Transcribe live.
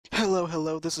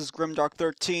Hello, this is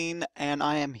Grimdark13, and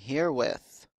I am here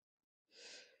with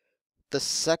the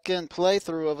second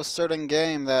playthrough of a certain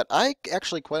game that I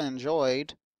actually quite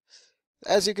enjoyed.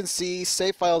 As you can see,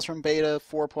 save files from beta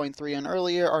 4.3 and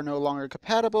earlier are no longer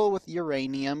compatible with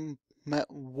Uranium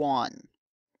 1.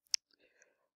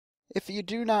 If you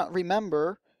do not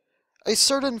remember, a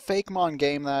certain Fakemon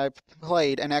game that I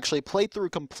played and actually played through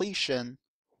completion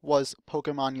was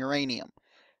Pokemon Uranium.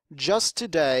 Just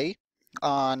today,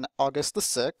 on August the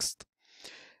 6th,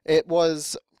 it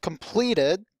was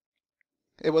completed,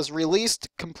 it was released,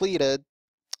 completed,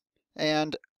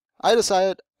 and I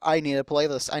decided I need to play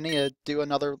this. I need to do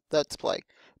another Let's Play.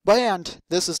 And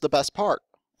this is the best part.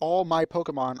 All my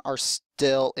Pokemon are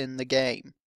still in the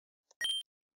game.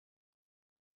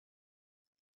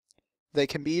 They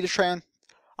can be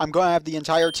I'm going to have the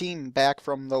entire team back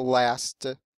from the last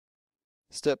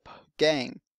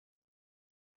game.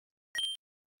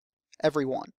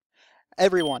 Everyone,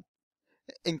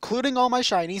 including all my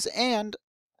shinies, and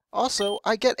also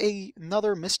I get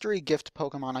another mystery gift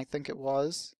Pokemon, I think it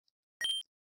was.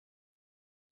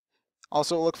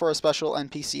 Also look for a special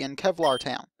NPC in Kevlar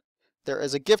Town. There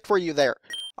is a gift for you there.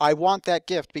 I want that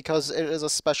gift because it is a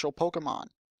special Pokemon.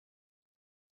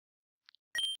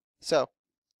 So,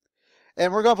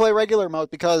 and we're going to play regular mode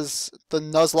because the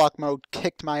Nuzlocke mode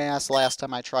kicked my ass last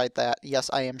time I tried that. Yes,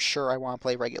 I am sure I want to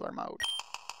play regular mode.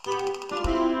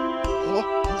 Oh,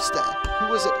 who's there?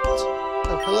 Who is it?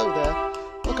 Oh, hello there.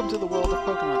 Welcome to the world of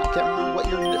Pokemon. I can't remember what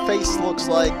your face looks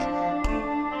like.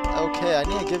 Okay, I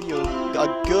need to give you a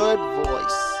good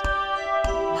voice.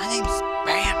 My name's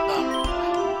Bambo.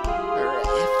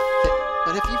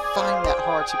 But if you find that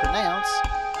hard to pronounce,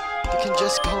 you can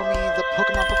just call me the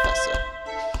Pokemon Professor.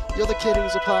 You're the kid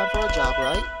who's applying for a job,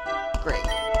 right? Great.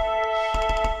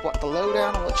 What, the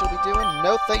lowdown on what you'll be doing?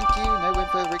 No thank you, no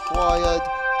info required.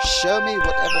 Show me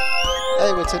whatever.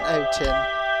 Oh, it's an O-tin.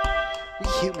 We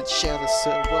humans share this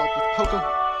world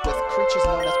with creatures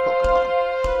known as Pokemon.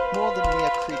 More than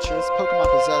mere creatures, Pokemon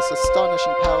possess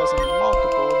astonishing powers and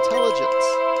remarkable intelligence.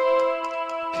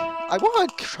 I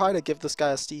want to try to give this guy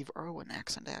a Steve Irwin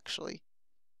accent, actually.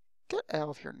 Get out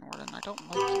of here, Norton. I don't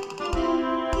like you.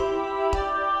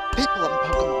 People and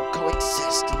Pokemon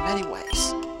coexist in many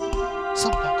ways.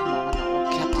 Some Pokemon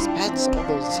are kept as pets,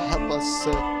 others help us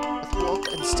with work,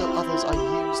 and still others are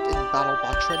used in battle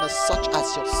by trainers such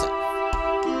as yourself.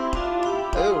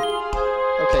 Oh,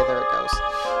 okay, there it goes.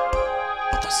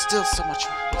 But there's still so much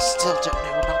we still don't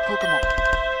know about Pokemon.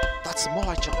 That's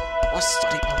my job. I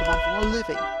study Pokemon for a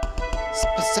living.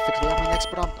 Specifically, I'm an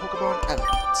expert on Pokemon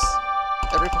elements.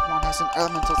 Every Pokemon has an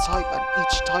elemental type, and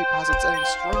each type has its own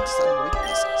strengths and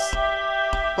weaknesses.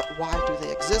 But why do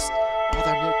they exist? Are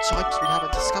there no types we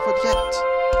haven't discovered yet?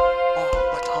 Oh,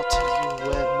 but I'll tell you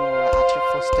more at your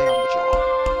first day on the job.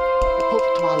 Report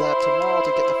to my lab tomorrow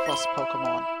to get the first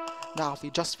Pokemon. Now, if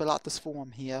you just fill out this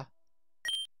form here.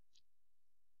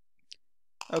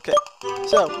 Okay,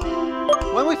 so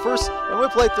when we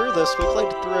played through this, we played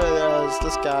through it as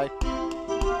this guy,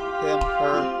 him,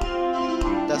 her.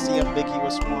 That's the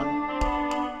ambiguous one.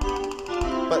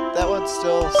 But that one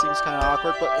still seems kind of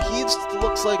awkward, but he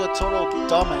looks like a total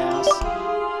dumbass.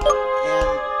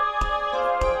 And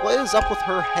what is up with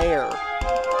her hair?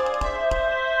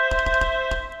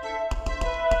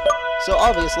 So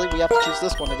obviously we have to choose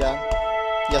this one again.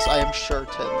 Yes, I am sure,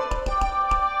 Tim.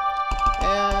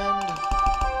 And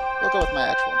we'll go with my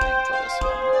actual name for this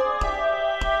one.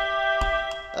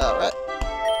 Alright.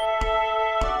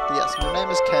 Yes, my name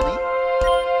is Kenny.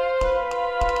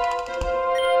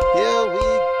 Here we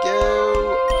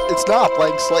go. It's not a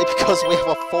blank slate because we have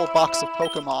a full box of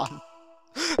Pokemon.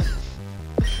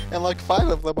 And like 5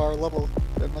 of them are level,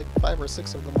 and like 5 or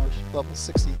 6 of them are level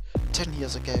 60. 10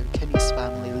 years ago, Kenny's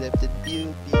family lived in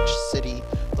Beale Beach City,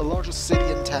 the largest city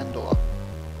in Tandor.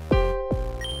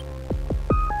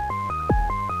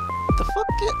 The fuck?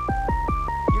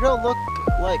 You don't look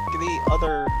like the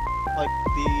other, like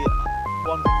the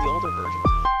one from the older version.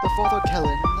 The father,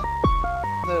 Kellen,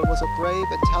 was a brave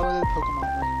and talented Pokemon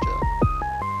ranger.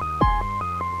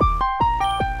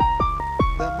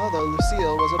 Their mother,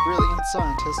 Lucille, was a brilliant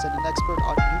scientist and an expert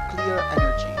on nuclear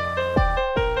energy.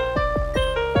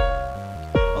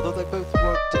 Although they both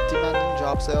worked at demanding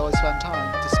jobs, they always found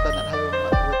time to spend at home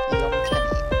with young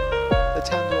Kenny. The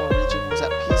Tandor region was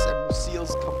at peace, and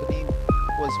Lucille's company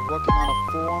was working on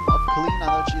a form of clean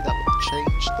energy that would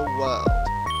change the world.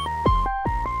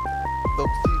 The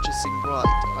future seemed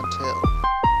bright until...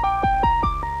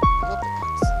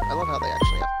 I love how they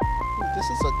actually have... Ooh,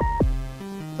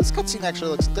 this cutscene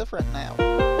actually looks different now.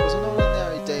 It was an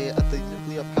ordinary day at the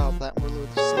nuclear power plant where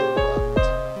Lucille worked.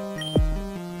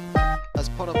 As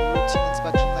part of routine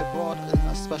inspection, they brought in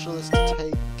a specialist to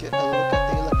take a look at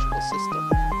the electrical system.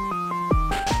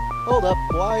 Hold up,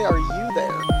 why are you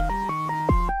there?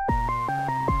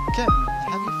 Cameron,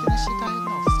 have you finished your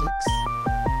diagnostics?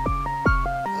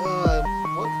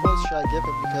 What voice should I give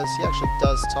him? Because he actually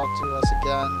does talk to us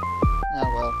again. Oh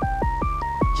well.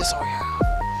 Yes, I have.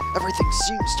 Everything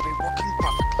seems to be working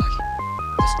perfectly.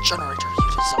 This generator you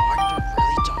designed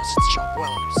really does its job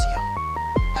well, Lucia.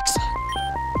 Excellent.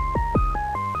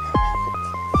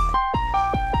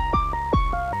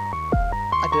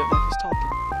 I don't know who's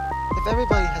talking. If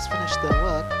everybody has finished their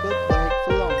work, we'll break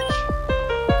for lunch.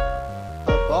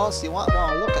 Boss, you might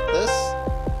want to look at this.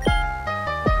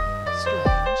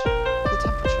 Strange. The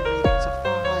temperature readings are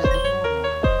far higher than normal.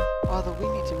 Either we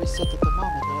need to reset the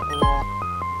thermometer, or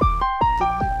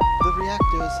the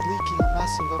reactor is leaking a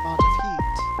massive amount of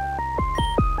heat.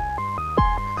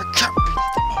 It can't be the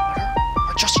thermometer.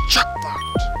 I just checked that.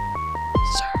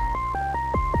 So,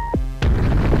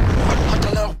 what the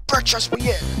little bitches we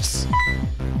is?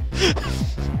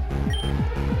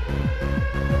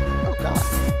 Oh god.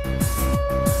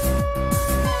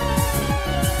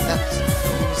 That's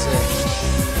music.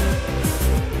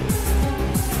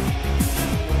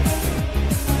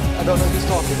 I don't know who's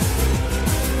talking.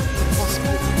 It's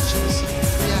impossible to finish this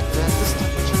reactor at this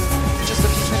temperature. In just a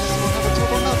few minutes we'll have a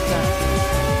total meltdown.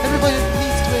 Everybody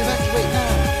needs to evacuate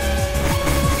now.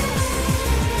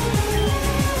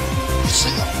 Lucia,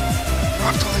 you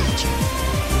have to lead you.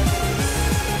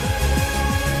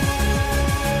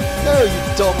 No, you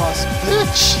dumbass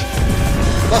bitch!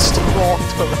 That's the wrong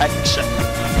direction.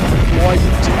 Why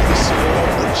you do this to your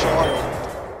only child?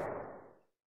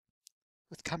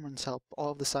 With Cameron's help,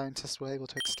 all of the scientists were able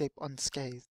to escape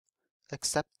unscathed,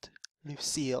 except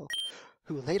Lucille,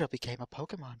 who later became a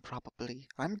Pokemon, probably.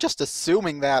 I'm just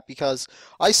assuming that because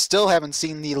I still haven't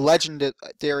seen the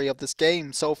legendary of this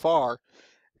game so far.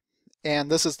 And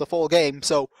this is the full game,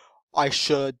 so I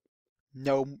should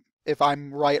know if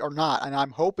I'm right or not, and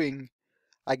I'm hoping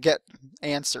I get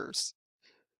answers.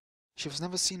 She was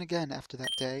never seen again after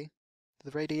that day.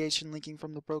 The radiation leaking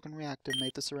from the broken reactor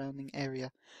made the surrounding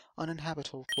area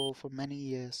uninhabitable for many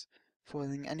years,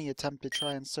 foiling any attempt to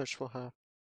try and search for her.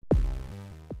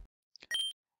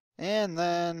 And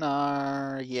then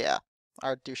our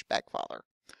douchebag father.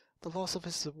 The loss of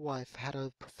his wife had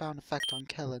a profound effect on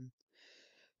Kellen.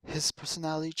 His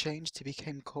personality changed, he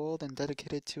became cold and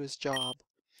dedicated to his job.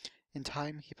 In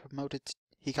time,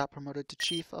 he got promoted to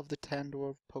Chief of the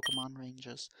Tandor Pokemon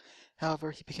Rangers.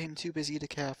 However, he became too busy to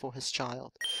care for his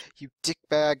child. You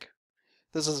dickbag!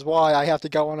 This is why I have to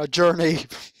go on a journey!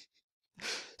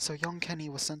 So young Kenny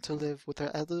was sent to live with her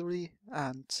elderly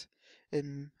auntie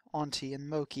in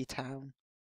Moki Town.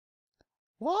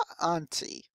 What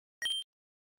auntie?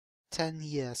 10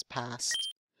 years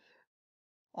passed.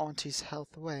 Auntie's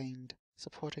health waned.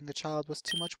 Supporting the child was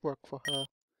too much work for her.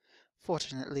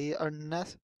 Fortunately,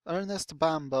 Ernest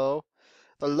Bambo,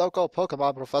 the local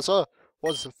Pokemon professor,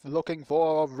 was looking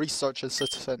for a research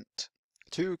assistant.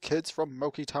 2 kids from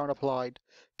Moki Town applied,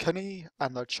 Kenny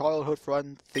and their childhood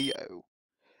friend Theo.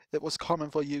 It was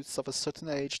common for youths of a certain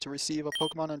age to receive a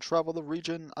Pokemon and travel the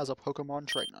region as a Pokemon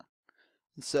trainer.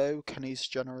 And so Kenny's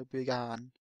journey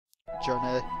began.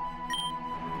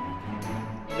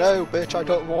 No, bitch, I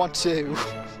don't want to.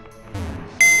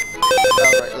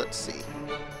 Alright, let's see.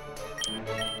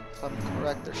 If I'm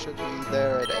correct, there should be...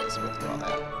 There it is, withdraw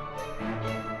that.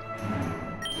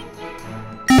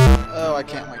 Oh, I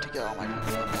can't wait to get all my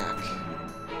Pokemon back.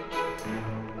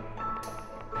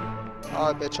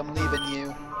 Alright, bitch, I'm leaving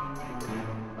you.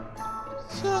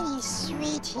 Jenny,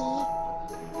 sweetie.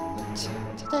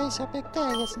 Today's a big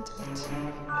day, isn't it?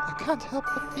 I can't help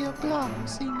but feel glum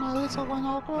seeing my little one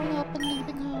all grown up and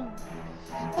leaving home.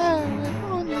 Oh, if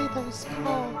only those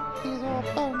these old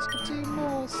bones could do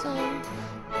more so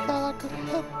that I could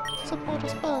help support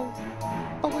us both.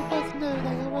 But we both know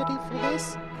they are ready for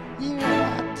this. You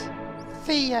and that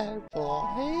Theo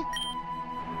boy.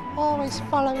 Always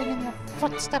following in your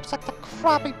footsteps like the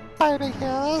crabby baby he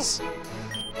is.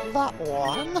 That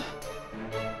one.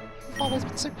 You've always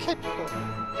been so capable.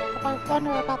 But I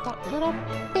wonder about that little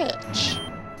bitch.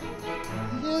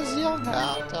 He is young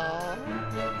after all.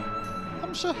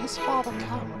 I'm sure his father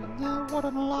Cameron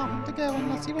wouldn't allow him to go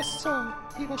unless he was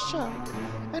sure.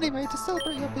 Anyway, to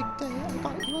celebrate your big day, I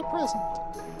got you a present.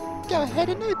 Go ahead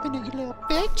and open it, you little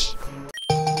bitch.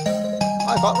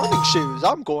 I got running shoes.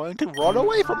 I'm going to run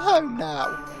away from home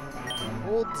now.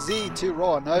 Hold Z to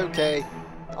run. Okay.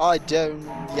 I'm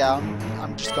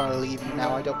just gonna leave you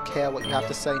now. I don't care what you have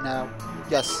to say now.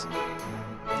 Yes.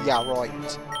 Yeah,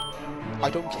 right. I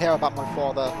don't care about my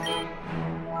father.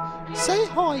 Say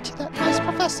hi to that nice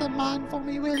professor man for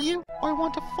me, will you? I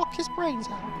want to fuck his brains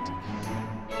out.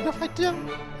 And if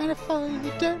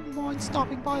you don't mind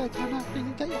stopping by again after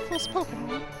you get your first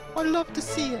Pokemon, I'd love to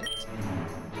see it.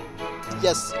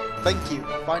 Yes, thank you.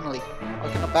 Finally, I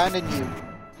can abandon you.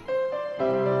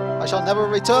 I shall never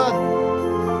return.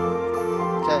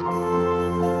 Okay.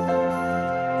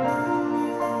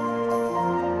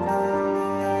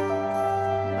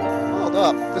 Hold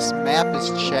up, this map has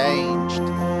changed.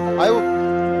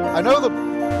 I know the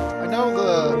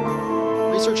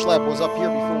research lab was up here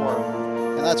before,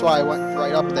 and that's why I went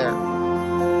right up there.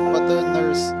 But then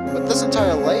but this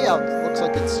entire layout looks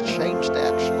like it's changed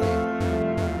actually.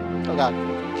 Oh god,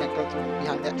 can't go through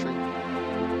behind that tree.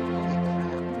 Holy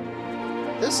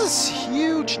crap. This is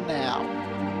huge now.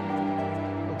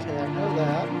 Okay, I know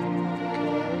that.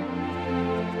 Okay.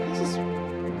 This is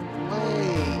way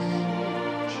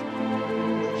huge.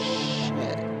 Holy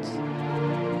shit.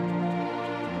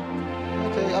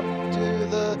 Okay, up to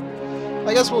the...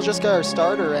 I guess we'll just get our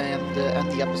starter and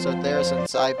end the episode there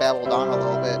since I babbled on a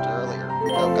little bit earlier.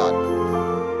 Oh god.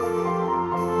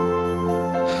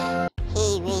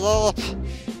 Hey, wait up!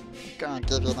 I'm gonna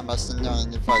give you the most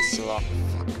annoying advice you ever,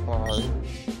 fuck boy.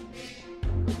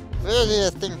 Where do you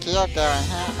think you're going,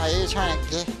 huh? Are you trying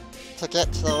to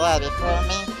get to the lab before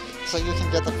me so you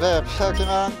can get the rare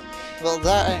Pokemon? Well,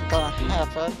 that ain't gonna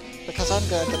happen because I'm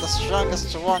gonna get the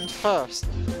strongest one first.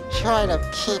 Try to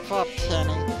keep up,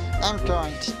 Kenny. I'm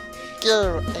going to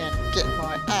go and get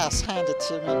my ass handed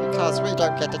to me because we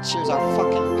don't get to choose our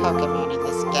fucking Pokemon in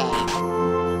this game.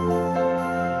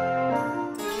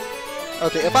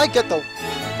 Okay, if I get the...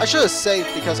 I should have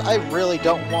saved because I really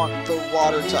don't want the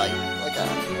water type.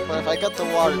 But if I get the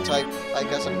water type, I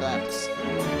guess I'm gonna have to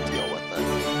deal with it.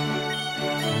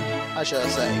 I should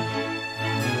have saved.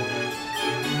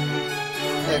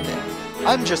 Okay.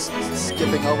 I'm just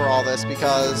skipping over all this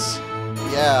because,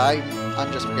 yeah,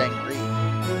 I'm just forgetting to read.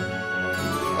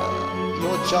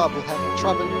 Your job will have you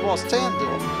traveling across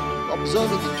Tandor,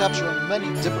 observing and capturing many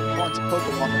different kinds of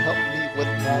Pokemon will help me with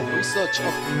my research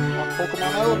on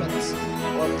Pokemon elements.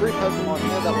 There are 3 Pokemon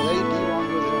here that will aid you on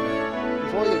your journey.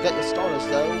 Before you get your starters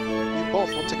though, you both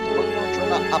will take the Pokemon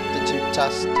Trainer Aptitude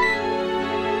Test.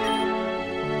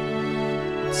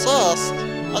 Test?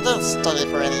 I didn't study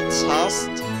for any test.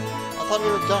 I thought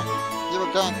you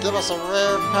were going to give us a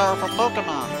rare, powerful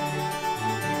Pokemon.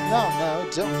 No,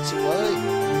 don't you worry.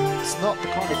 It's not the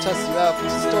kind of test you have to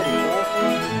study for.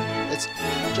 It's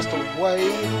just a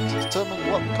way to determine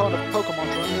what kind of Pokemon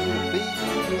trainer you will be.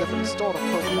 Different starter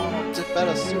Pokemon are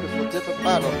better suited for different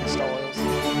battling styles.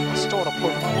 A starter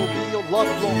Pokemon will be your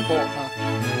lifelong partner,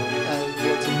 and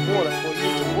it's important for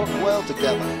you to work well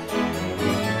together.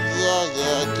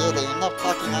 Yeah, get it. Enough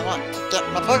talking. I want to get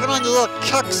my Pokemon, you little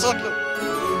cocksucker!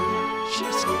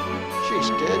 Sheesh,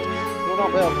 kid. You're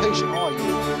not very patient, are you?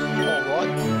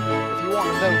 Alright. If you want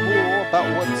to know more about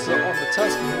what's on the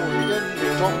test before we begin, you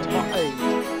jump to my aid.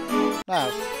 Now,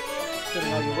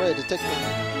 are you ready to take them?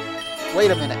 Wait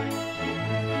a minute.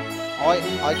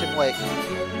 I can wait.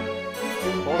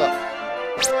 Hold up.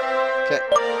 Okay.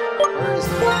 Where is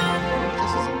this?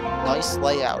 This is a nice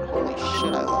layout. Holy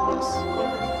shit, I love this.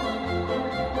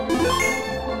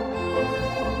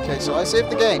 Okay, so I saved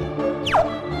the game.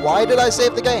 Why did I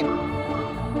save the game?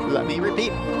 Let me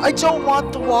repeat. I don't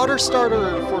want the water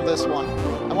starter for this one.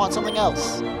 I want something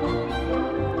else.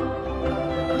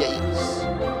 Yes.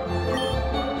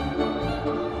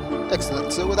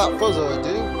 Excellent. So without further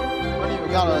ado, when you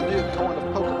encounter a new kind of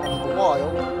Pokemon in the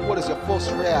wild, what is your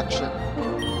first reaction?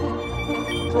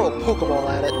 Throw a Pokeball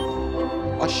at it.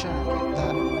 I shouldn't read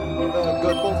that.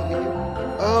 Good, both of you.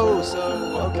 Oh, so,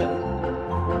 okay.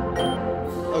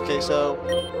 Okay, so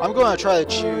I'm going to try to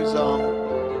choose, I'm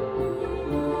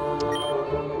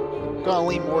going to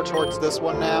lean more towards this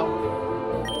one now.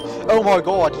 Oh my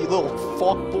god, you little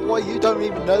fuck boy, you don't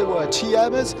even know where a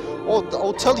TM is?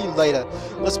 I'll tell you later.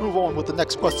 Let's move on with the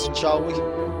next question, shall we?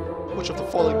 Which of the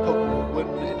following Pokemon will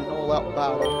win in an all-out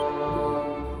battle?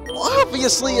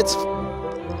 Obviously it's...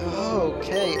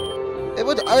 Okay. It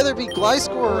would either be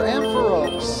Gliscor or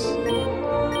Ampharos.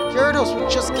 Gyarados would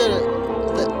just get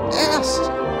the ass.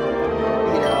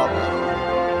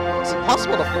 Is it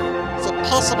possible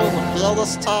to fail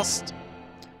this test?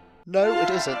 No, it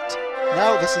isn't.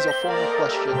 Now this is your final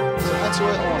question. So answer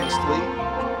it honestly.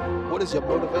 What is your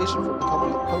motivation for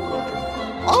becoming a Pokemon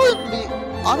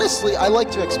trainer? Honestly, I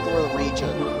like to explore the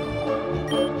region.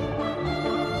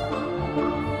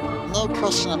 No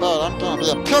question about it. I'm gonna be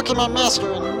a Pokemon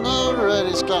master and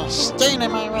nobody's gonna stand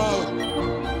in my way.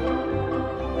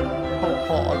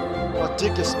 Oh, I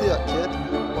dig your spirit, kid.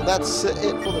 Well, that's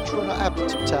it for the trainer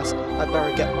aptitude test. I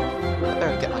better get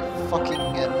my fucking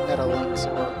Metalinks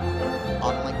or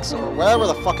Onlinks or whatever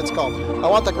the fuck it's called. I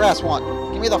want the grass one.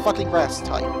 Give me the fucking grass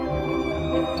type.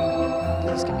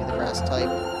 Please give me the grass type.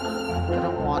 I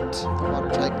don't want the water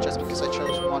type just because I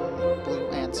chose one blue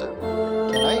answer.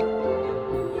 Can I?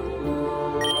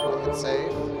 Will it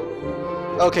save?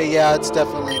 Okay, yeah, it's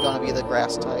definitely gonna be the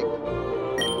grass type.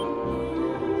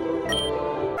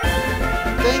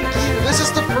 Thank you! This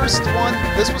is the first one.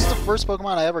 This was the first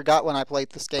Pokemon I ever got when I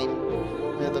played this game.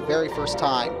 The very first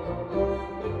time.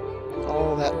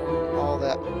 All that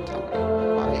time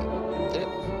ago. I did it.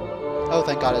 Oh,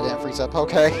 thank God it didn't freeze up.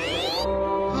 Okay.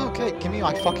 Okay, give me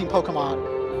my fucking Pokemon.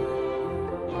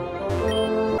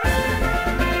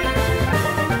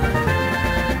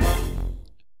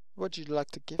 What'd you like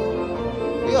to give me?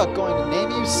 We are going to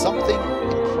name you something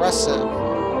impressive.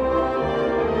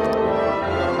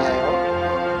 Male.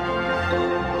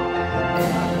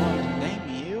 Name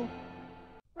you?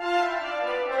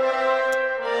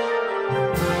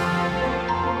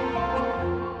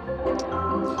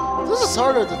 This is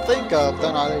harder to think of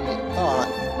than I thought.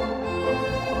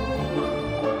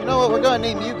 You know what? We're gonna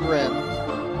name you Grim.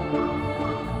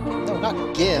 No, not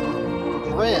Gim.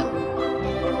 Grim.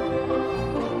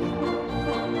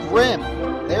 Grim.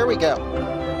 There we go.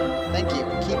 Thank you.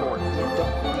 Keyboard. You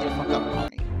don't need to fuck up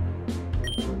pony.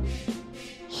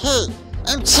 Hey,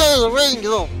 I'm Taylor Rain, you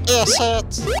little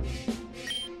asshats!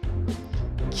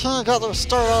 Can you get your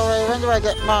story already? When do I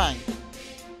get mine?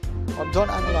 I'm done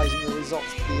analyzing the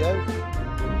results, Theo.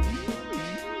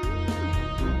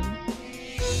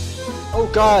 Oh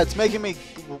god, it's making me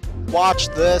watch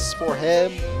this for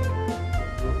him.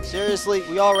 Seriously,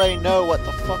 we already know what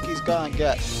the fuck he's gonna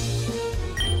get.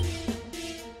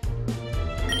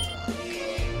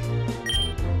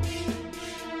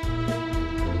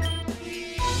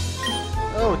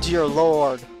 Oh dear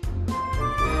lord.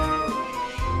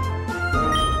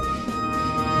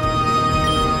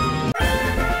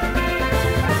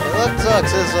 Electux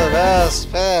is the best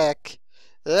pick.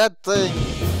 That thing.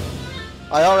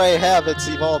 I already have its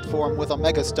evolved form with a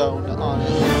Mega Stone on it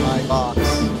in my box.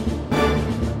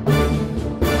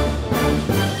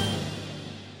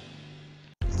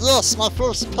 Yes, my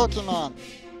first Pokemon!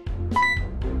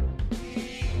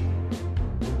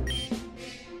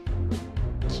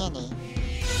 Kenny.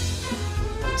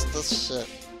 What's this shit?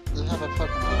 You have a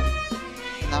Pokemon.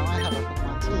 Now I have a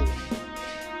Pokemon too.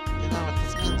 You know what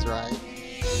this means, right?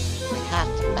 We have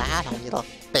to battle, you little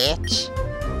bitch!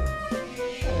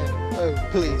 Oh,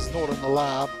 please, not in the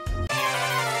lab.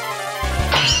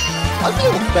 I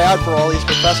feel bad for all these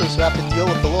professors who have to deal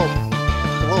with the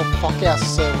little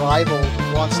fuck-ass rival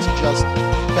who wants to just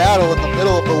battle in the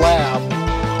middle of the lab.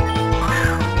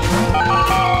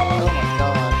 Oh my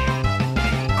god.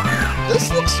 This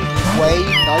looks way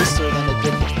nicer than it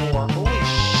did before. Holy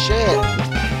shit.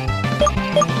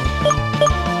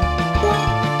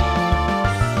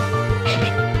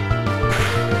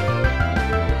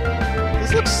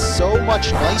 This looks so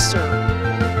much nicer.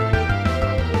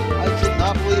 I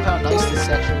cannot believe how nice this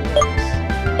actually looks.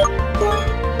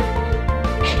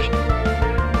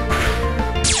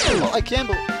 Well, I can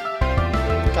believe.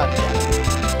 God damn it.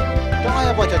 Don't I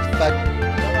have like a effect?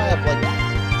 Don't I have like.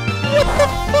 What the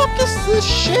fuck is this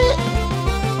shit?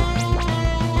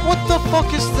 What the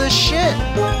fuck is this shit?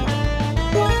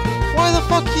 Why the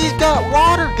fuck he's got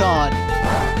water gun?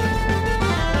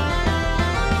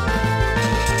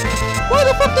 Why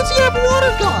the fuck does he have a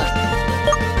water gun?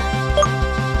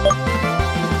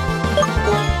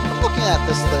 I'm looking at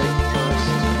this thing first.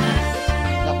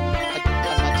 No,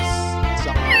 I meant to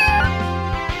summon.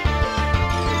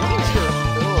 What is your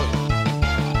ability?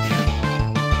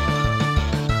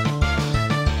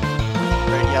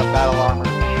 Ready up battle armor.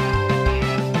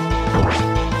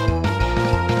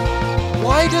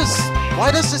 Why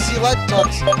does this Electux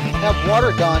have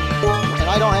water gun and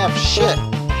I don't have shit?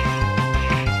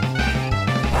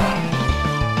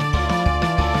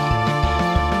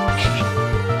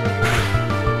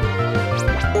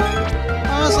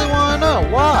 Honestly want to know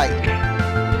why.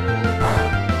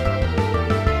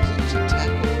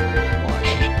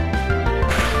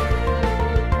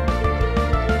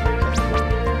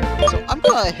 So I'm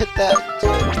gonna hit that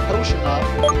potion up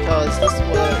because this is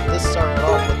what this started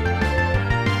off with.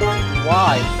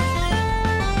 Why?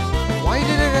 Why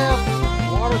did it have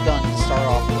water gun to start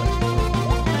off with?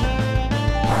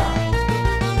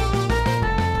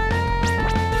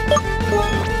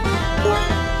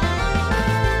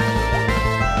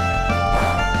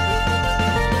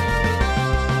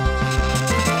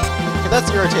 That's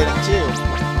irritating too.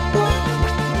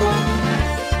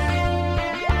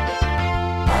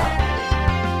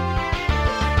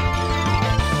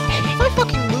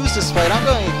 lose this fight, I'm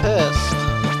going to be pissed.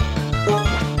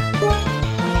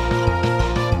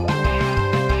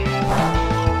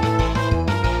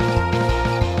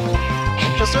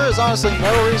 Because there is honestly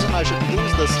no reason I should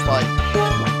lose this fight.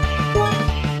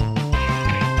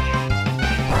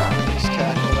 Just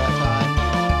tackle that time.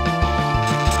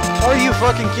 Are you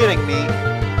fucking kidding me?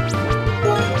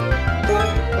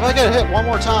 If I get hit one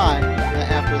more time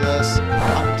after this,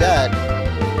 I'm dead.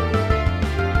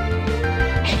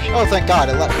 Oh, thank God,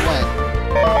 it let me win.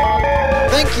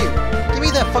 Thank you! Give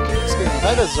me that fucking experience.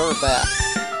 I deserve that.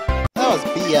 That was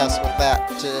BS with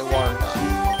that water gun.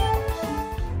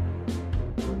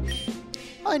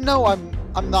 I know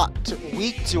I'm not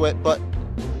weak to it, but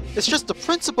it's just the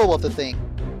principle of the thing.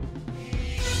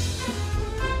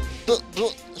 But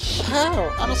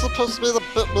how? I'm supposed to be the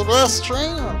best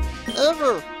trainer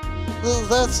ever.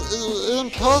 That's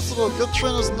impossible. Good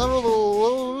trainers never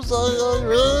lose. I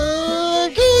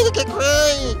really get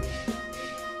crying.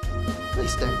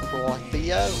 Please don't cry,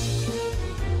 Theo.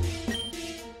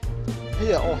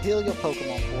 Here, I'll heal your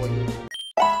Pokemon for you.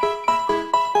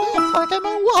 Your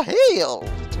Pokemon were healed.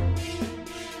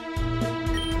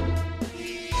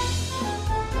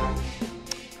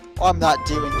 I'm not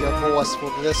doing your voice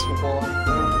for this one.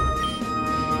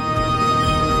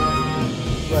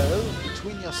 Well,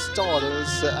 between your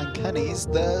starters and Kenny's,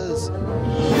 theirs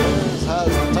has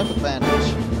the type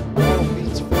advantage. Water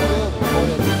beats fire,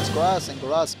 fire beats grass, and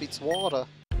grass beats water.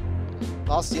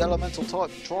 That's the elemental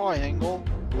type triangle.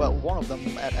 Well, one of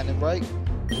them at any rate.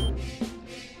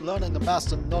 Learning to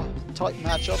master type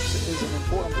matchups is an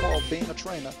important part of being a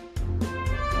trainer.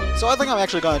 So I think I'm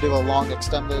actually going to do a long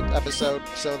extended episode,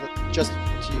 so that just to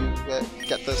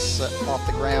get this off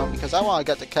the ground, because I want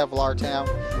to get to Kevlar Town,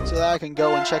 so that I can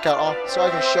go and check out all, so I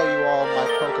can show you all my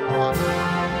Pokemon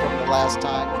from the last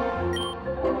time.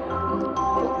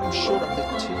 But you shouldn't be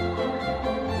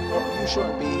you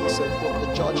shouldn't be so quick to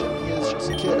judge him. He is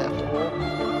just a kid after all.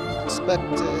 I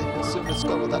expect he'll soon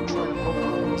discover that training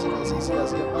Pokemon isn't as easy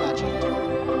as he imagined.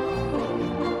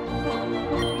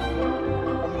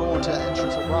 To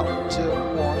entrance of Route 2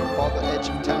 1 by the edge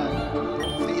of town.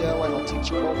 Theo, and I'll teach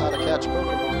you both how to catch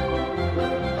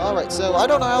Pokemon. Alright, so I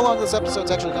don't know how long this episode's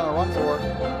actually going to run for.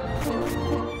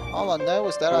 All I know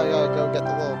is that I gotta go get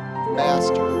the little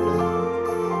bastard. I'm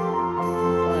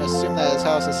going to assume that his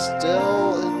house is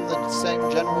still in the same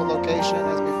general location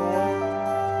as before.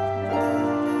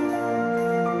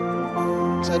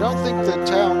 Because I don't think the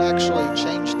town actually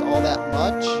changed all that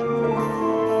much.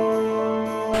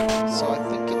 So I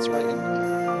think it's right in there.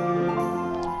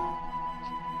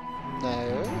 No,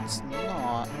 it's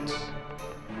not.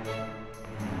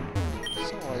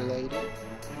 Sorry, lady.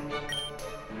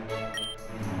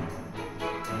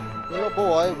 Little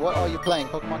boy, what are you playing?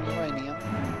 Pokemon Uranium?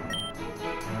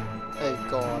 Oh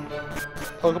god.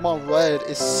 Pokemon Red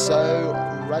is so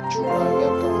retro. I've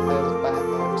got those back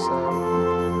there, so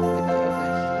maybe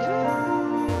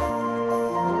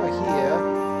over here.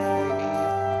 Maybe.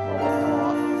 Probably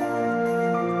not.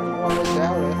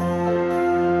 Doubt it.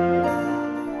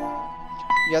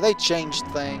 Yeah, they changed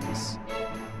things.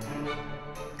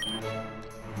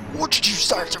 What did you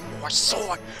say to my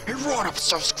son? He ran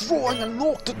upstairs crying and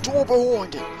locked the door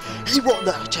behind him. He won't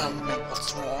let tell me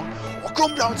what's wrong. I'll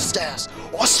come downstairs.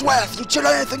 I swear if you tell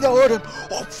anything to hurt him,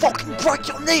 I'll fucking break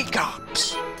your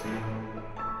kneecaps.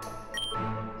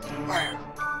 Well,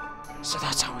 so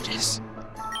that's how it is.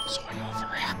 So I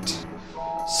overreact.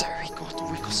 So he got the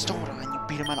weaker starter and you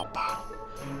beat him in a battle.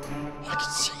 I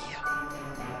can see you.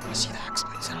 I see that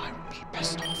explains that I would be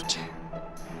pissed off too.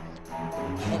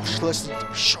 Harsh listening to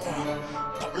be sure,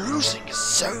 but losing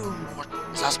is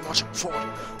as much fun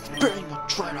of being a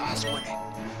trainer as winning.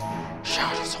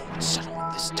 Shout his heart set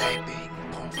on this day being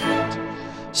perfect.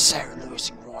 So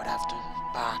losing right after the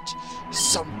bat is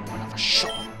somewhat of a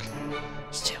shock.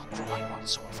 Still growing on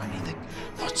so if anything,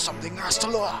 that's something has to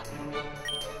learn.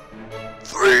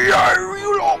 Theo,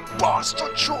 you little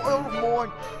bastard child of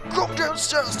mine! Come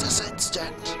downstairs this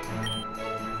instant!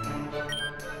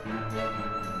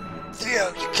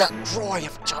 Theo, you can't cry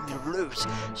every time you lose.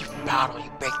 You battle, you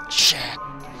big shit.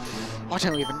 I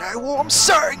don't even know what I'm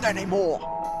saying anymore.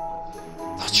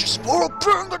 That's just part of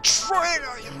being a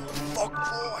trainer, you little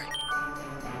fuckboy.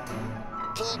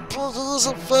 But it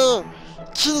isn't fair.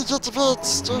 Kitty gets a bit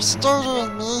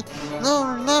starter in me. No,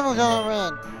 we're never gonna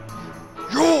win.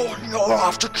 You'll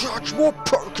have to catch more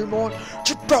Pokemon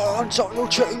to balance out your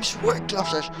team's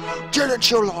weaknesses.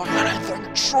 Didn't you learn anything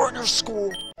in trainer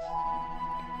school?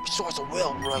 Besides a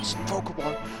well-raised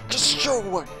Pokemon can still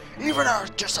win, even at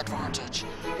a disadvantage.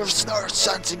 There's no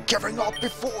sense in giving up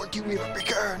before you even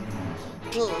begin.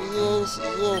 Yes,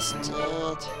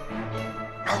 Dad.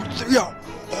 Oh, Theo,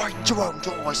 I won't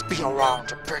always be around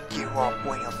to pick you up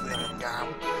when you're feeling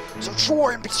down. So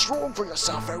try and be strong for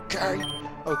yourself, okay?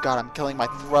 Oh god, I'm killing my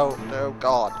throat. Oh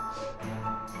god.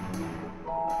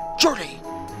 Johnny,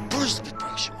 please be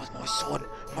patient with my son.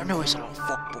 I know he's a little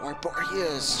fuckboy, but he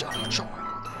is still a child.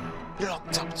 He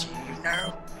looked up to you, you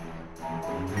know?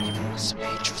 He wants to be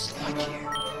just like you.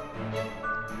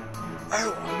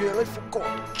 Oh, I nearly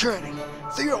forgot. Johnny,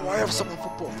 Theo, I have something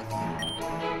for both of you.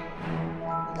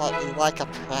 Let me like a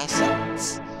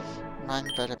present. Mine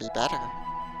better be better.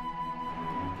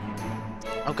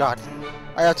 Oh god.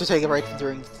 I have to take a break from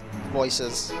doing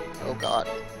voices. Oh god.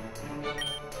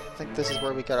 I think this is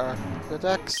where we get our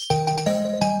Pokedex.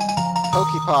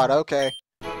 Pokepod, okay.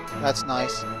 That's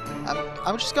nice.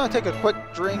 I'm just gonna take a quick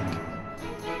drink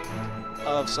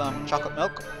of some chocolate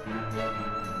milk.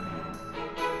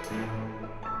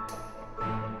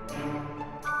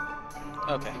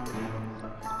 Okay.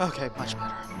 Okay, much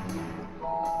better.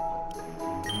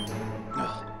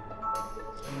 Ugh.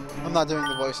 I'm not doing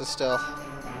the voices still.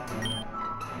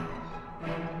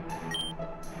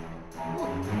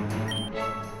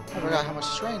 I forgot how much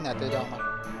strain that did on my...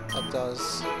 That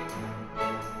does.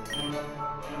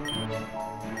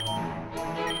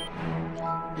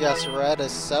 Yes, red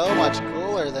is so much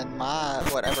cooler than my...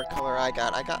 whatever color I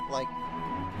got. I got, like...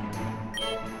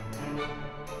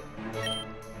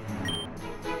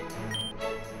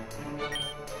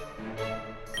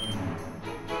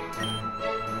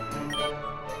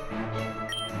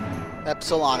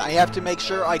 Epsilon. I have to make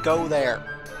sure I go there.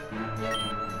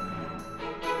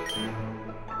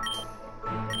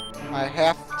 I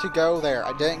have to go there.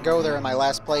 I didn't go there in my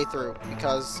last playthrough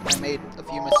because I made a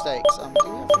few mistakes. Do we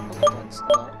have Pokedex?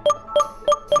 No.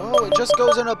 Oh, it just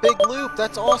goes in a big loop.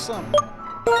 That's awesome.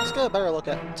 Let's get a better look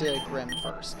at Digrim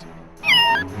first. Oh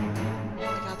my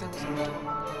god, that was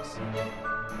adorable.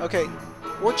 Okay,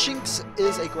 Orchinx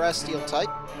is a grass steel type.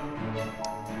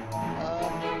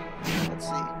 Let's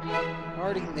see.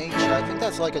 Guarding nature. I think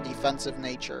that's like a defensive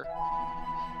nature.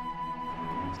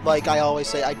 Like I always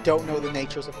say, I don't know the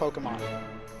natures of Pokemon.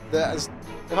 If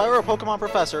I were a Pokemon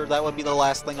professor, that would be the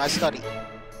last thing I study.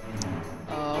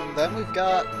 Then we've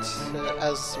got,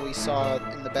 as we saw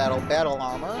in the battle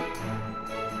armor.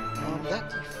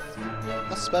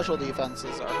 That special defense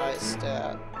is our highest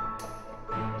stat.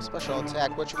 Special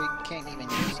attack, which we can't even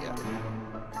use yet.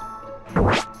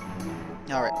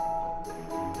 Alright.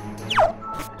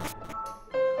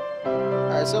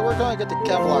 Alright, so we're going to get to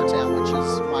Kevlar Town, which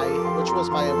was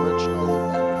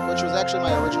actually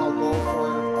my original goal for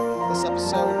this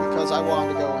episode, because I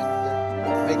wanted to go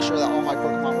and make sure that all my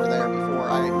Pokemon were there before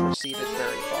I proceeded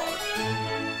very far.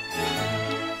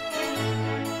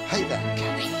 Hey there,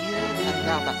 Kenny here, and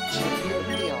now that you and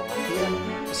Theo are here,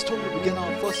 it's time to begin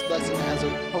our first lesson as a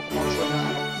Pokemon trainer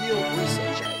and a field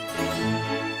researcher.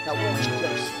 Now watch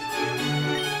closely.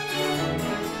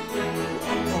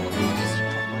 Pokemon, as you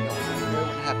probably already know,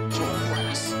 inhabit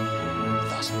grass.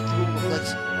 Thus, through the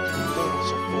lakes and fields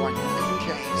you'll find in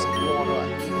caves and water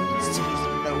and even in cities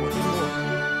of nowhere to look.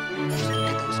 Just look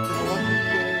at those little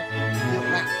the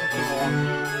rat Pokemon.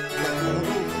 They're all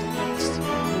over the place.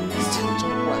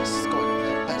 Tandor West is going to be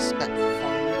the best bet for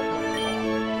finding new Pokemon.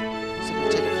 So we'll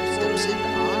take a few steps in and...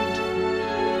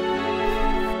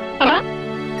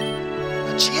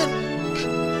 A Chinook!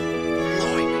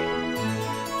 Blimey!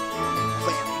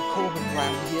 Very common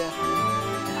round here.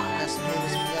 Now it hasn't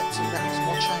noticed me yet, so now's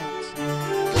my chance.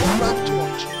 Get a Raptor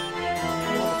watch.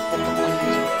 Motherfucker, I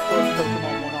use my third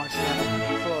Pokemon when I said a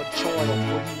third child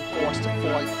for you guys to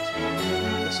fight.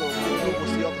 This little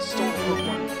was the other starter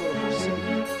Pokemon you could have received.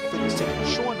 I think it's taking a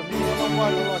shine to me, and I'm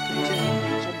rather like continue,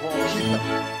 so I'm going to keep it.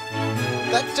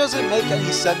 That doesn't make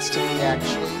any sense to me,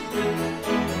 actually.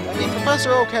 I mean,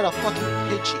 Professor Oak had a fucking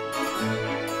Pidgey.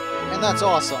 And that's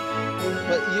awesome.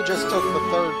 But you just took the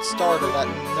third starter that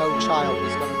no child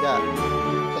was gonna get.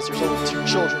 Because there's only 2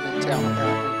 children in town,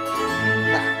 apparently.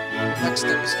 Now, the next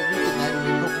step is to reconnect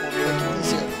with Pokemon to make it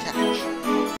easier to catch.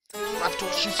 Raptor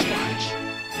shoots Scratch.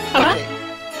 Okay.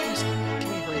 Please, can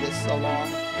we hurry this along?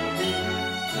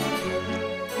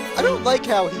 I don't like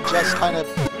how he just kind of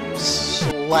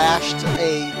slashed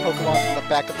a Pokemon in the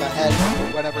back of the head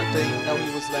whenever it didn't even know he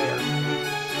was there.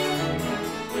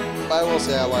 But I will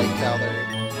say I like how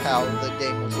the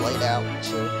game was laid out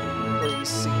too, for these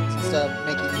scenes, instead of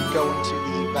making you go into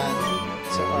the event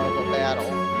of a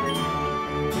battle.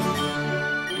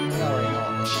 We already know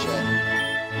all this shit.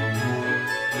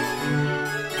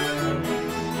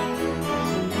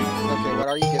 Okay, what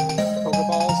are you giving me?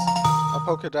 Pokeballs? A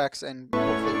Pokedex and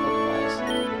hopefully Pokeballs.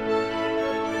 Okay.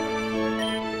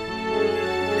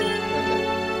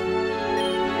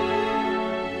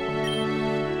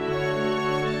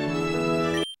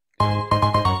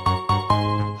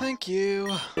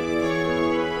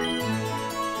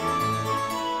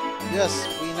 Yes,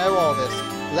 we know all this.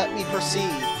 Let me proceed.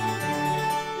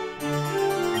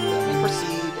 Let me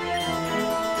proceed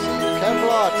to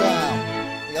Kevlar Town.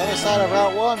 The other side of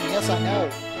Route 1. Yes, I know.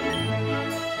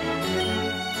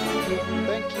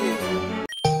 Thank you.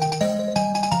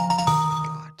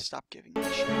 God, stop giving me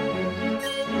shit.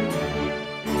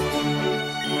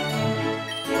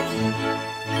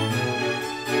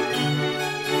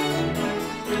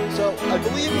 So, I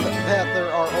believe that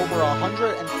there are over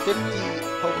 150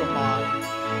 Pokemon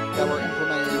that were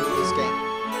implemented into this game.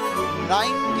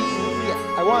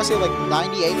 I want to say like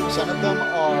 98% of them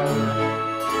are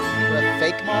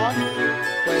fake mod,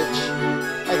 which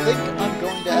I think I'm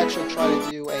going to actually try to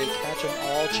do a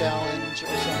catch-'em-all challenge or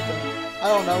something. I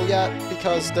don't know yet,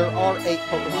 because there are 8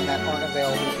 Pokemon that aren't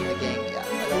available in the game yet.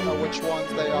 I don't know which ones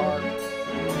they are,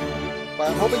 but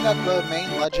I'm hoping that the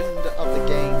main legend of the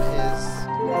game is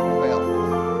available.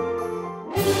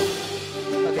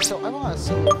 Okay, so I want to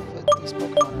see if these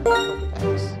Pokemon are in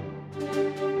Pokedex.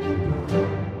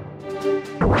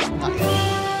 Not yet.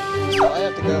 So I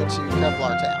have to go to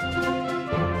Kevlar Town.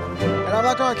 And I'm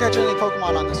not going to catch any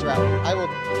Pokemon on this route. I will,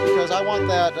 because I want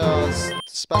that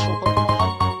special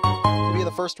Pokemon to be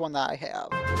the first one that I have.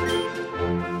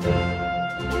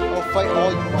 I'll fight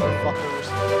all you motherfuckers.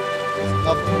 There's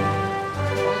nothing.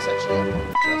 Why is that Chien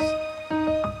Monk just...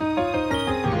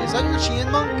 Is that your Chien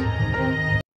Monk?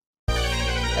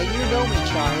 And you know me,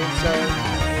 child, so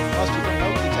must be from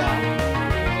Moki Town.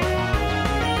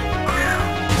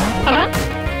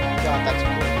 God, that's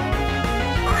weird.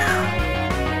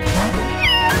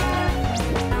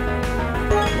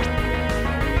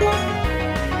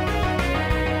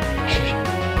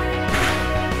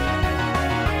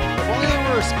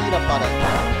 Speed up button.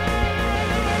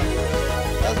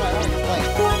 That's my only complaint.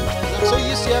 I'm so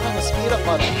used to having the speed up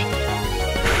button.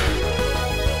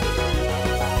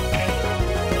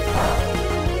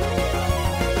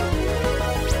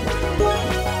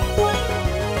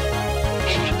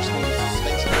 Just need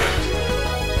space boost.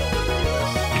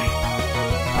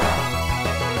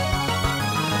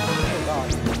 Oh god.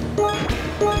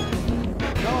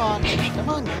 Come on, come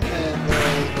on, and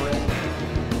we're in.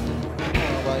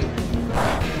 Oh, like.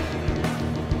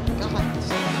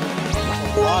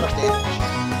 A lot of damage.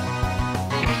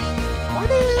 Why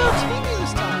did it outspeed me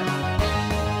this time?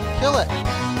 Kill it!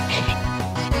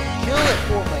 Kill it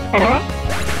for me!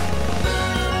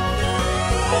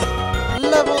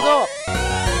 Leveled up!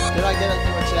 Did I get it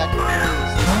to attack me,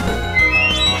 please?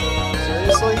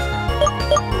 Seriously?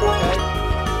 Okay.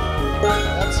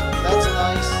 That's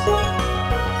nice.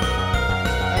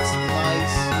 That's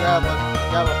nice. You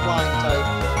have a flying type.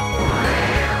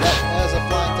 That has a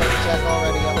flying type attack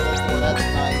already up level 4, that's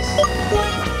nice.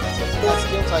 That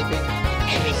skill typing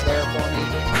is there for me.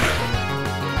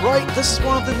 Right, this is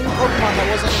one of the new Pokemon that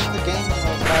wasn't in the game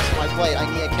when the last time I played. I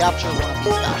need to capture one of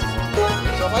these guys.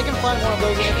 So if I can find one of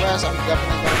those in the grass, I'm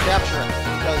definitely going to capture it.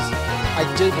 Because I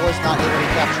was not able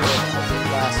to capture it in the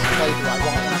last playthrough. I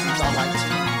want one of these on my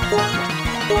team.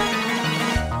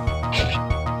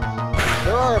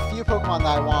 There are a few Pokemon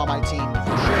that I want on my team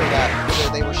for sure that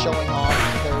they were showing off.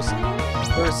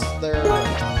 There's their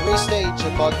 3-stage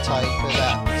bug type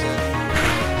that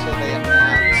so they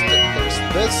announced. There's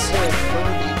this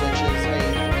Kirby, which is a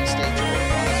 3-stage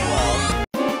Pokemon as well.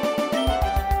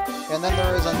 And then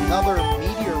there is another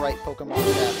Meteorite Pokemon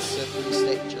that's at 3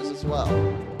 stages as well.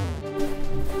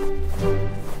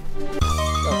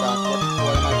 Oh god,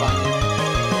 what am I finding?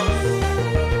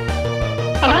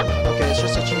 Okay, it's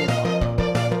just a Chien Monk.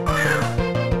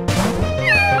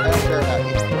 I don't care about you.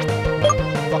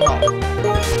 Fuck off.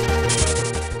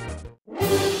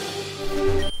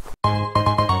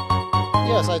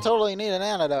 Yes, I totally need an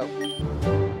antidote.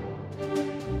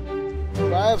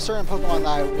 But I have certain Pokemon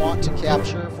that I want to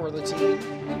capture for the team. Do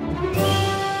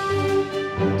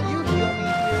you heal me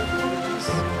here, please?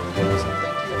 Thank you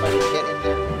if I can get in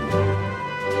there.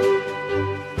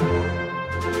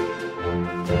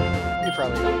 You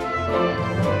probably don't.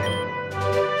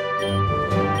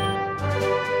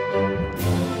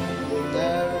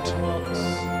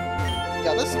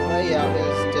 Yeah, this layout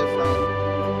is different.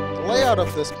 The layout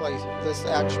of this place, this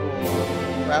actual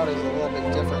route is a little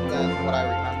bit different than what I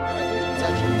remember. I think it's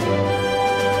actually good.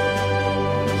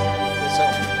 Okay, so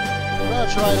I'm going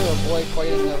to try to avoid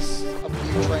fighting a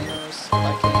few trainers if I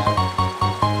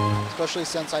can. Especially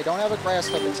since I don't have a grass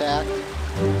type attack.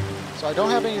 So I don't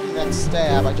have anything that's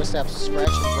stab, I just have scratch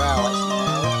and growl, as you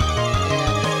know.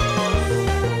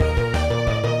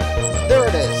 And there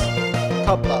it is.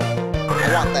 Cubba.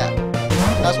 I want that.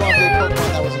 That's one of the Pokemon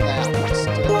that was in the Atlas.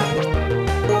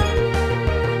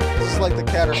 This is like the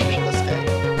Caterpie in this game.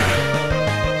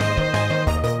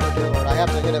 Oh dear lord, I have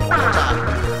to hit it one more time.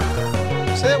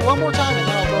 one more time and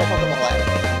then I'll throw a Pokeball at it.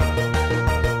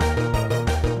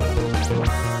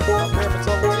 Don't care if it's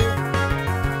level 2.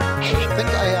 I think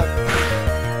I have...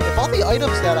 If all the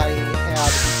items that I had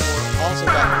before also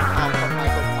got my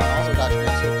Pokemon also got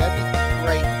transferred, that'd be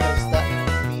great, because that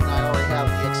would mean I already have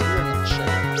the experience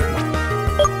share.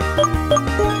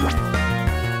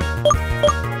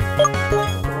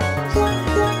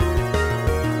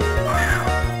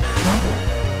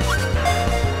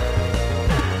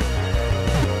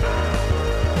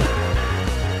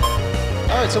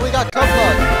 Alright, so we got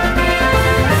Cublood.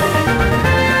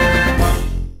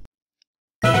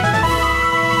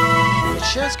 It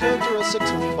shares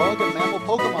characteristics with bug and mammal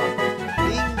Pokemon.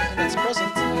 Being in its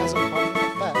presence has a calming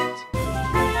effect.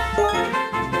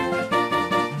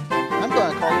 I'm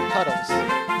gonna call it Cuddles.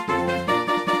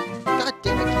 God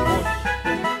damn it, keyboard.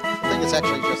 I think it's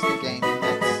actually just the game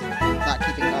that's not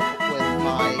keeping up with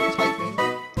my typing.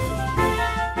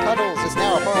 Cuddles is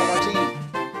now a part of our team.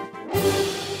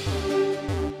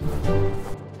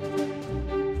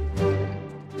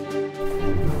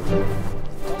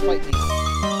 Don't fight me.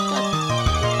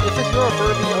 If you're a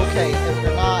Furby, okay. If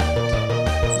you're not,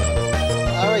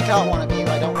 I already caught one of you. I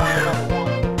don't want another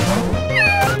one.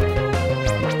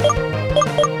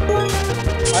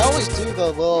 I always do the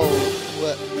little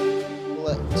flip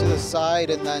to the side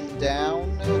and then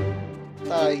down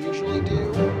that I usually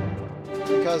do,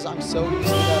 because I'm so used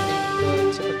to that being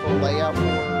the typical layout for the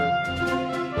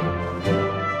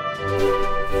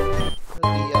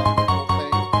whole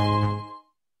thing.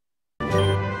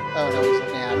 Oh no, he's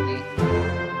looking at me.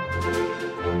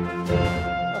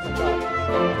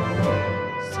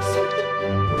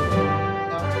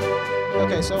 No.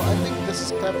 Okay, so I think this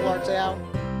is Kevlar Town.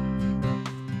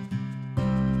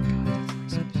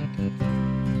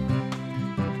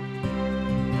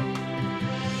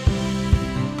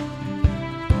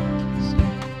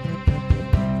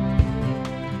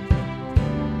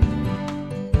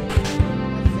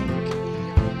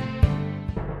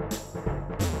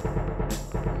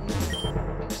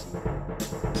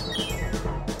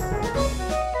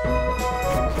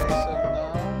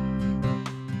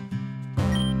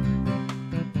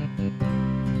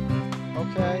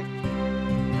 Okay.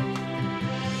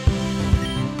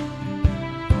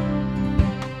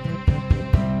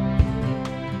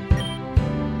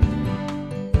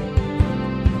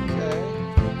 Okay.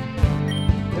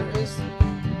 There is...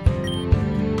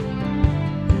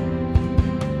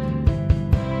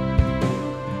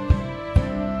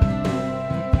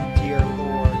 Dear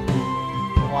Lord.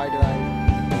 Why did I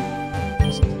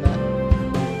listen to that?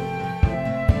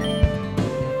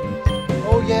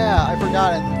 Oh yeah, I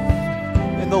forgot it.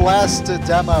 In the last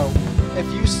demo, if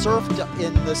you surfed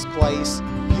in this place,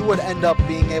 you would end up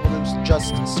being able to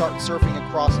just start surfing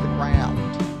across the ground.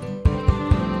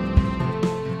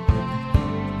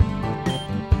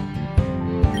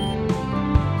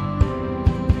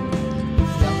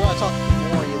 Yeah, I'm going to talk to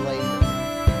Mori later.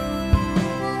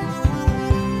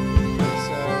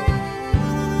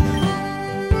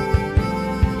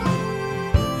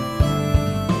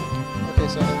 Okay,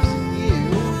 so there's you.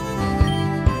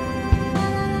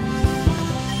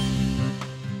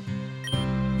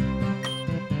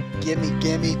 Gimme,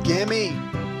 gimme, gimme!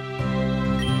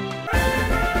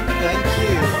 Thank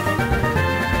you!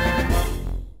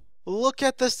 Look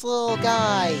at this little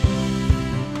guy!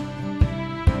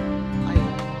 I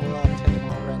loved him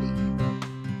already.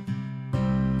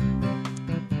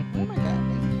 Oh my god,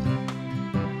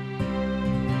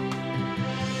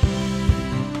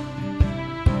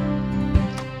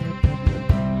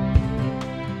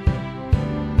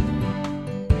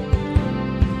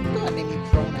 I'm gonna name you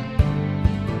Chrono.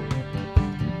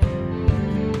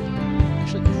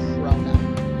 Actually, Chrono.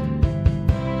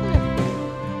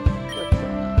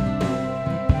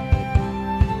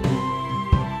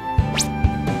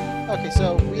 Okay, so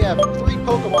we have 3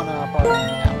 Pokemon in our party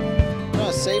now. I'm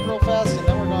gonna save real fast, and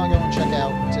then we're gonna go and check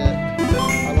out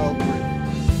our little group.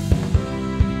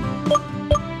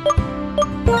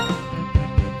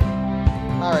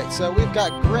 Alright, so we've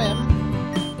got Grim,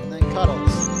 and then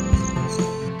Cuddles.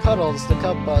 Cuddles, the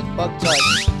bug type.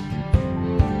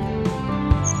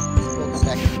 We'll come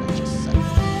back to it in just a second.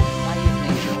 Naive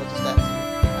nature, what does that do?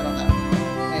 I don't know.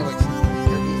 Anyways,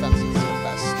 your defense is your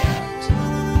best stat.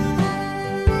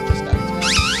 Just that.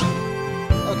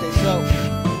 Okay, so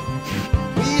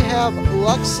we have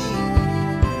Luxie.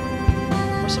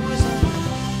 For some reason...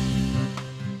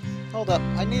 Hold up,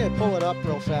 I need to pull it up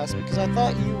real fast because I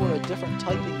thought you were a different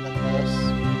typing than this.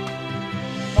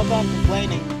 Not that I'm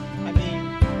complaining. I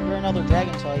mean, you're another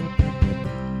dragon type.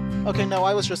 Okay, no,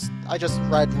 I just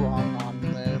read wrong on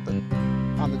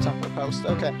on the temple post.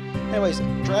 Okay. Anyways,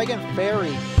 Dragon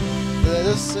Fairy.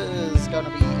 This is gonna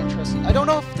be interesting. I don't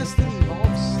know if this thing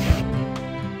evolves.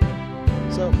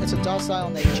 So it's a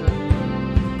docile nature.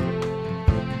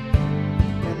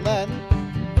 And then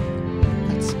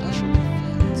it's special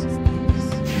defense.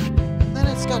 And then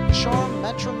it's got Charm,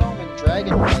 Metronome, and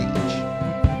Dragon Rage.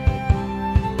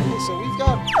 Okay, so we've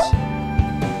got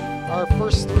our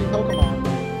first 3 Pokemon.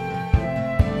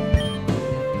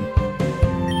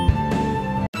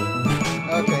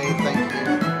 Okay, thank you.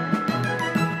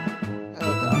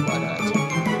 Oh god, why did I do?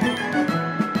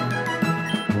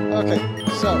 Okay,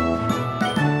 so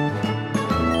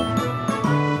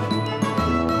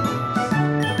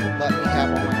let me have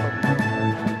all my Pokemon.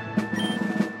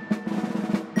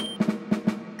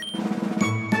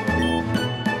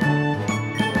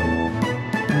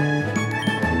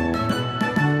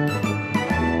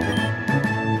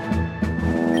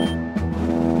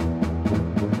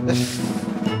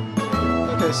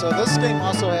 Okay, so this game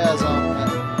also has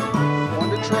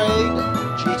Wonder Trade,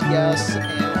 GTS,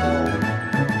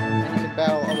 and you can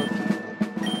battle other people.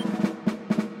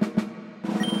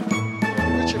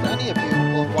 Which, if any of you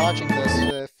are watching this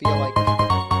feel like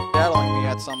battling me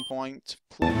at some point,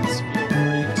 please feel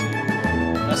free to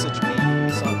message me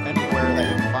anywhere that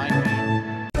you can find me.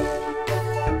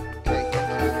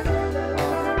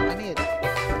 Okay,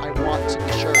 I want to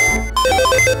be sure.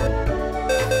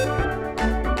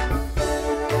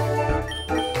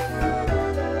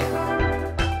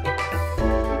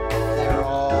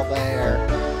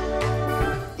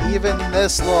 Even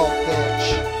this little bitch.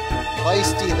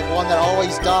 Feisty, the one that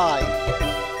always died.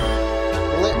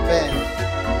 Litbin.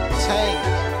 Tank.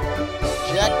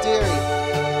 Jack Deary.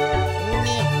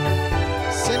 Union.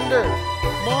 Cinder.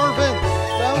 Marvin.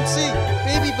 Bouncy.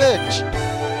 Baby bitch.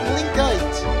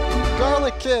 Blinkite.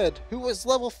 Garlic Kid, who was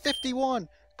level 51.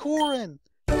 Corin.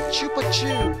 Chupa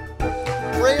Chew.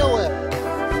 Brailip.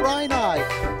 Frynai.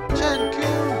 Chanku.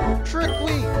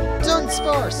 Trickly.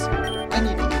 Dunsparce. I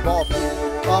need to evolve you.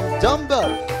 Dumbo,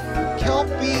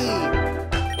 Kelpie,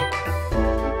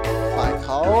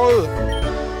 Michael,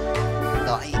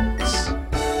 Knight,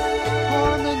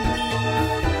 Harmony,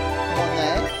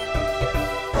 Monet,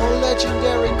 our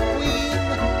legendary queen,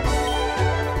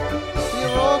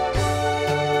 Hirok,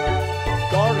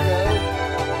 Gargo.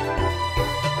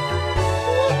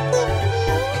 What the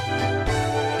fuck?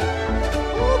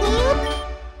 Hold up.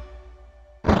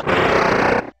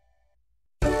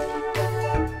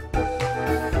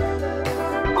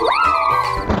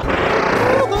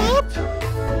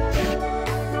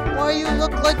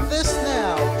 Like this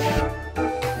now.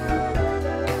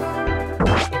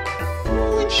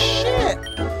 Holy shit.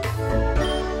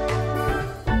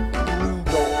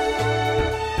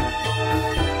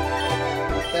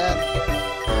 Then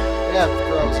we have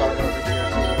Grozard over here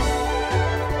too.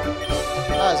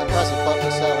 Not as impressive, but we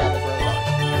still have a Grozard.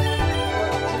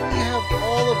 But we have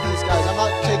all of these guys. I'm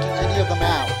not taking any of them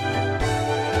out.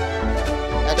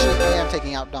 Actually, I am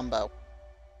taking out Dumbo.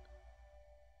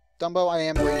 Dumbo I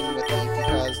am bringing with me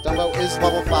because Dumbo is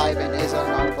level 5 and is in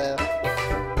our level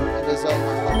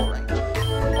range.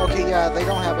 Okay, yeah, they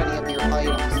don't have any of your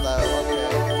items though,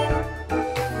 okay.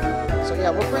 So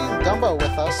yeah, we're bringing Dumbo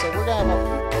with us, so we're gonna have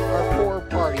our 4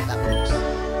 party members. We're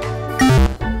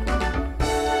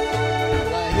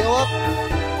gonna heal up,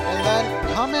 and then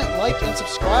comment, like, and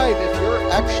subscribe if you're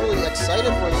actually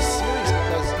excited for this series,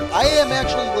 because I am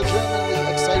actually legitimately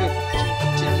excited to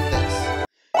continue this.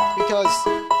 Because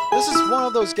this is one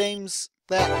of those games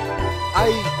that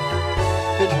I've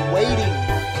been waiting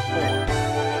for.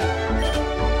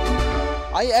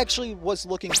 I actually was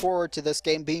looking forward to this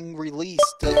game being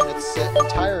released in its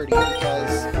entirety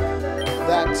because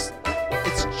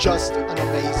it's just an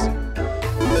amazing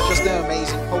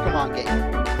Pokemon game.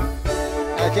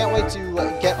 And I can't wait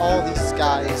to get all these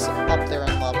guys up there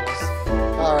in levels.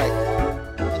 Alright,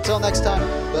 until next time,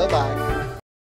 bye-bye.